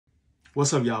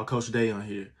What's up, y'all? Coach Day on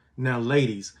here. Now,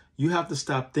 ladies, you have to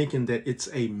stop thinking that it's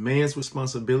a man's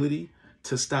responsibility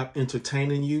to stop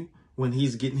entertaining you when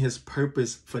he's getting his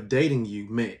purpose for dating you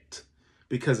met.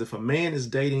 Because if a man is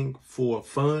dating for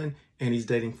fun and he's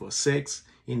dating for sex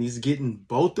and he's getting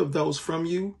both of those from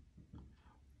you,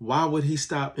 why would he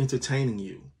stop entertaining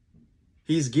you?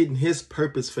 He's getting his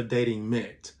purpose for dating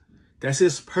met. That's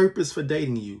his purpose for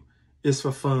dating you, is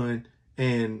for fun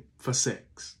and for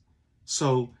sex.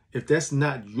 So if that's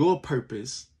not your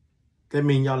purpose, that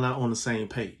means y'all not on the same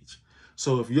page.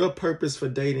 So if your purpose for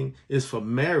dating is for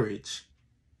marriage,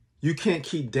 you can't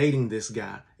keep dating this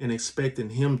guy and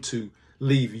expecting him to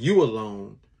leave you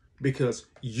alone because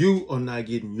you are not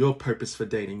getting your purpose for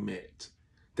dating met.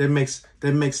 That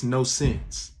makes no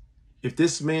sense. If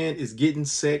this man is getting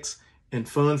sex and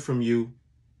fun from you,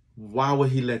 why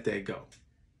would he let that go?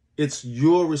 It's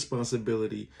your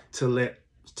responsibility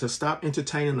to stop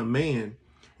entertaining a man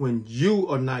when you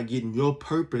are not getting your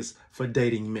purpose for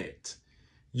dating met.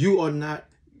 You are not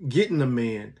getting a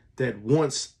man that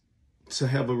wants to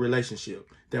have a relationship,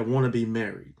 that want to be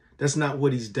married. That's not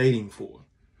what he's dating for.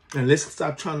 And let's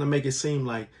stop trying to make it seem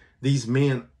like these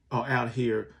men are out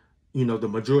here, the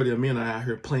majority of men are out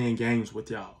here playing games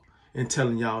with y'all and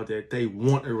telling y'all that they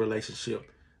want a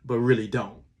relationship, but really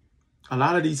don't. A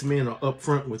lot of these men are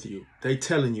upfront with you. They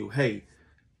telling you, hey,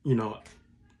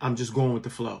 I'm just going with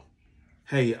the flow.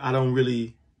 Hey, I don't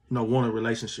really, want a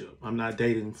relationship. I'm not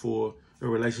dating for a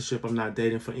relationship. I'm not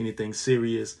dating for anything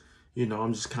serious.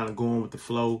 I'm just kind of going with the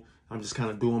flow. I'm just kind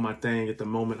of doing my thing at the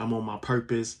moment. I'm on my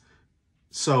purpose.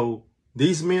 So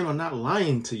these men are not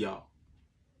lying to y'all.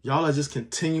 Y'all are just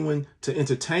continuing to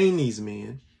entertain these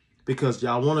men because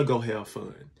y'all want to go have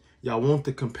fun. Y'all want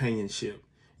the companionship.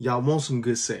 Y'all want some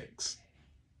good sex.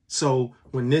 So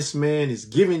when this man is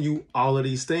giving you all of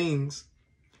these things,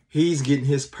 he's getting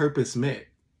his purpose met.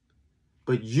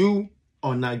 But you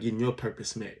are not getting your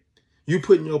purpose met. You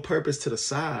putting your purpose to the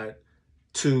side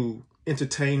to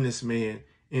entertain this man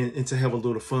and to have a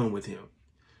little fun with him.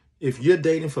 If you're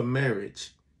dating for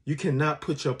marriage, you cannot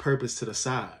put your purpose to the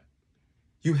side.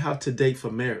 You have to date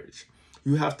for marriage.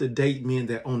 You have to date men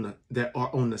that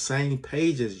are on the same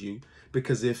page as you,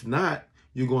 because if not,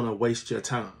 you're going to waste your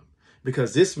time.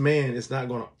 Because this man is not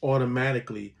going to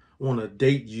automatically want to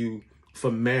date you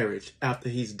for marriage after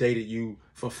he's dated you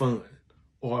for fun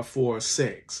or for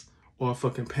sex or for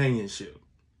companionship.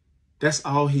 That's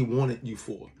all he wanted you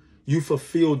for. You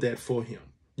fulfilled that for him.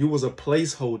 You was a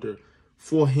placeholder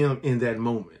for him in that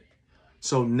moment.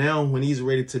 So now when he's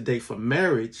ready to date for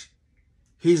marriage,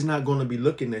 he's not going to be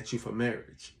looking at you for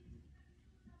marriage.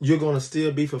 You're going to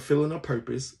still be fulfilling a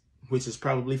purpose, which is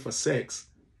probably for sex,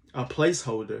 a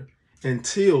placeholder,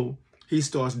 until he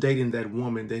starts dating that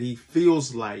woman that he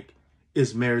feels like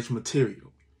is marriage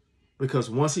material. Because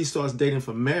once he starts dating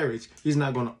for marriage, he's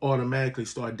not going to automatically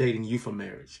start dating you for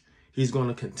marriage. He's going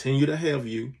to continue to have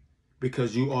you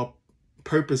because you are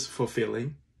purpose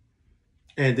fulfilling.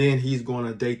 And then he's going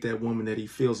to date that woman that he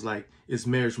feels like is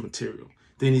marriage material.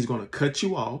 Then he's going to cut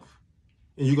you off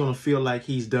and you're going to feel like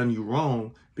he's done you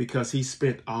wrong because he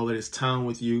spent all of this time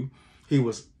with you. He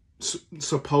was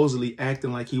supposedly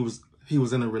acting like he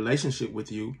was in a relationship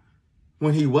with you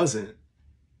when he wasn't.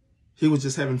 He was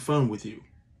just having fun with you.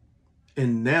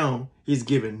 And now he's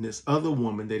giving this other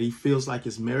woman that he feels like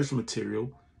is marriage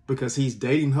material because he's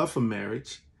dating her for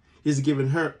marriage. He's giving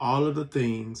her all of the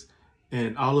things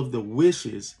and all of the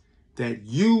wishes that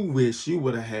you wish you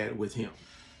would have had with him.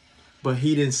 But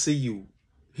he didn't see you.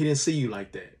 He didn't see you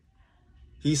like that.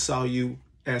 He saw you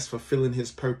as fulfilling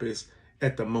his purpose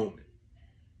at the moment.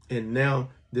 And now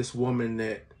this woman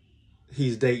that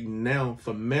he's dating now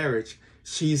for marriage,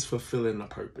 she's fulfilling a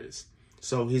purpose.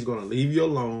 So he's going to leave you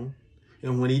alone.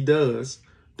 And when he does,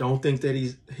 don't think that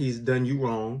he's done you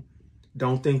wrong.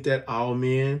 Don't think that all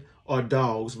men are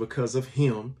dogs because of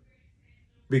him.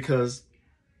 Because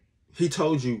he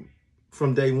told you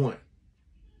from day one.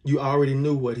 You already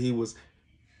knew what he was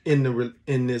in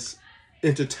this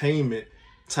entertainment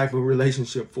type of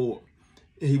relationship for.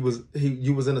 You was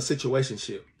in a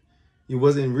situationship. You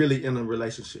wasn't really in a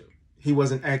relationship. He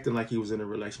wasn't acting like he was in a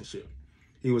relationship.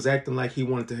 He was acting like he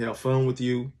wanted to have fun with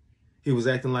you. He was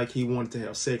acting like he wanted to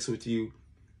have sex with you.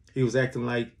 He was acting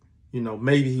like,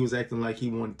 maybe he was acting like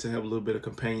he wanted to have a little bit of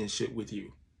companionship with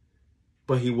you.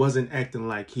 But he wasn't acting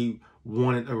like he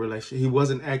wanted a relationship. He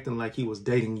wasn't acting like he was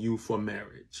dating you for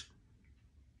marriage.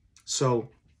 So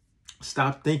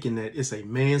stop thinking that it's a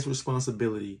man's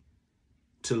responsibility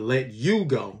to let you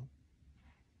go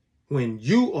when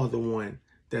you are the one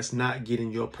that's not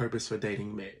getting your purpose for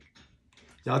dating met.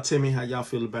 Y'all tell me how y'all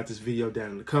feel about this video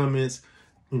down in the comments.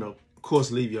 Of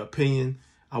course, leave your opinion.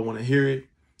 I want to hear it.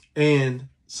 And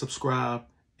subscribe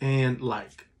and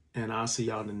like. And I'll see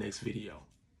y'all in the next video.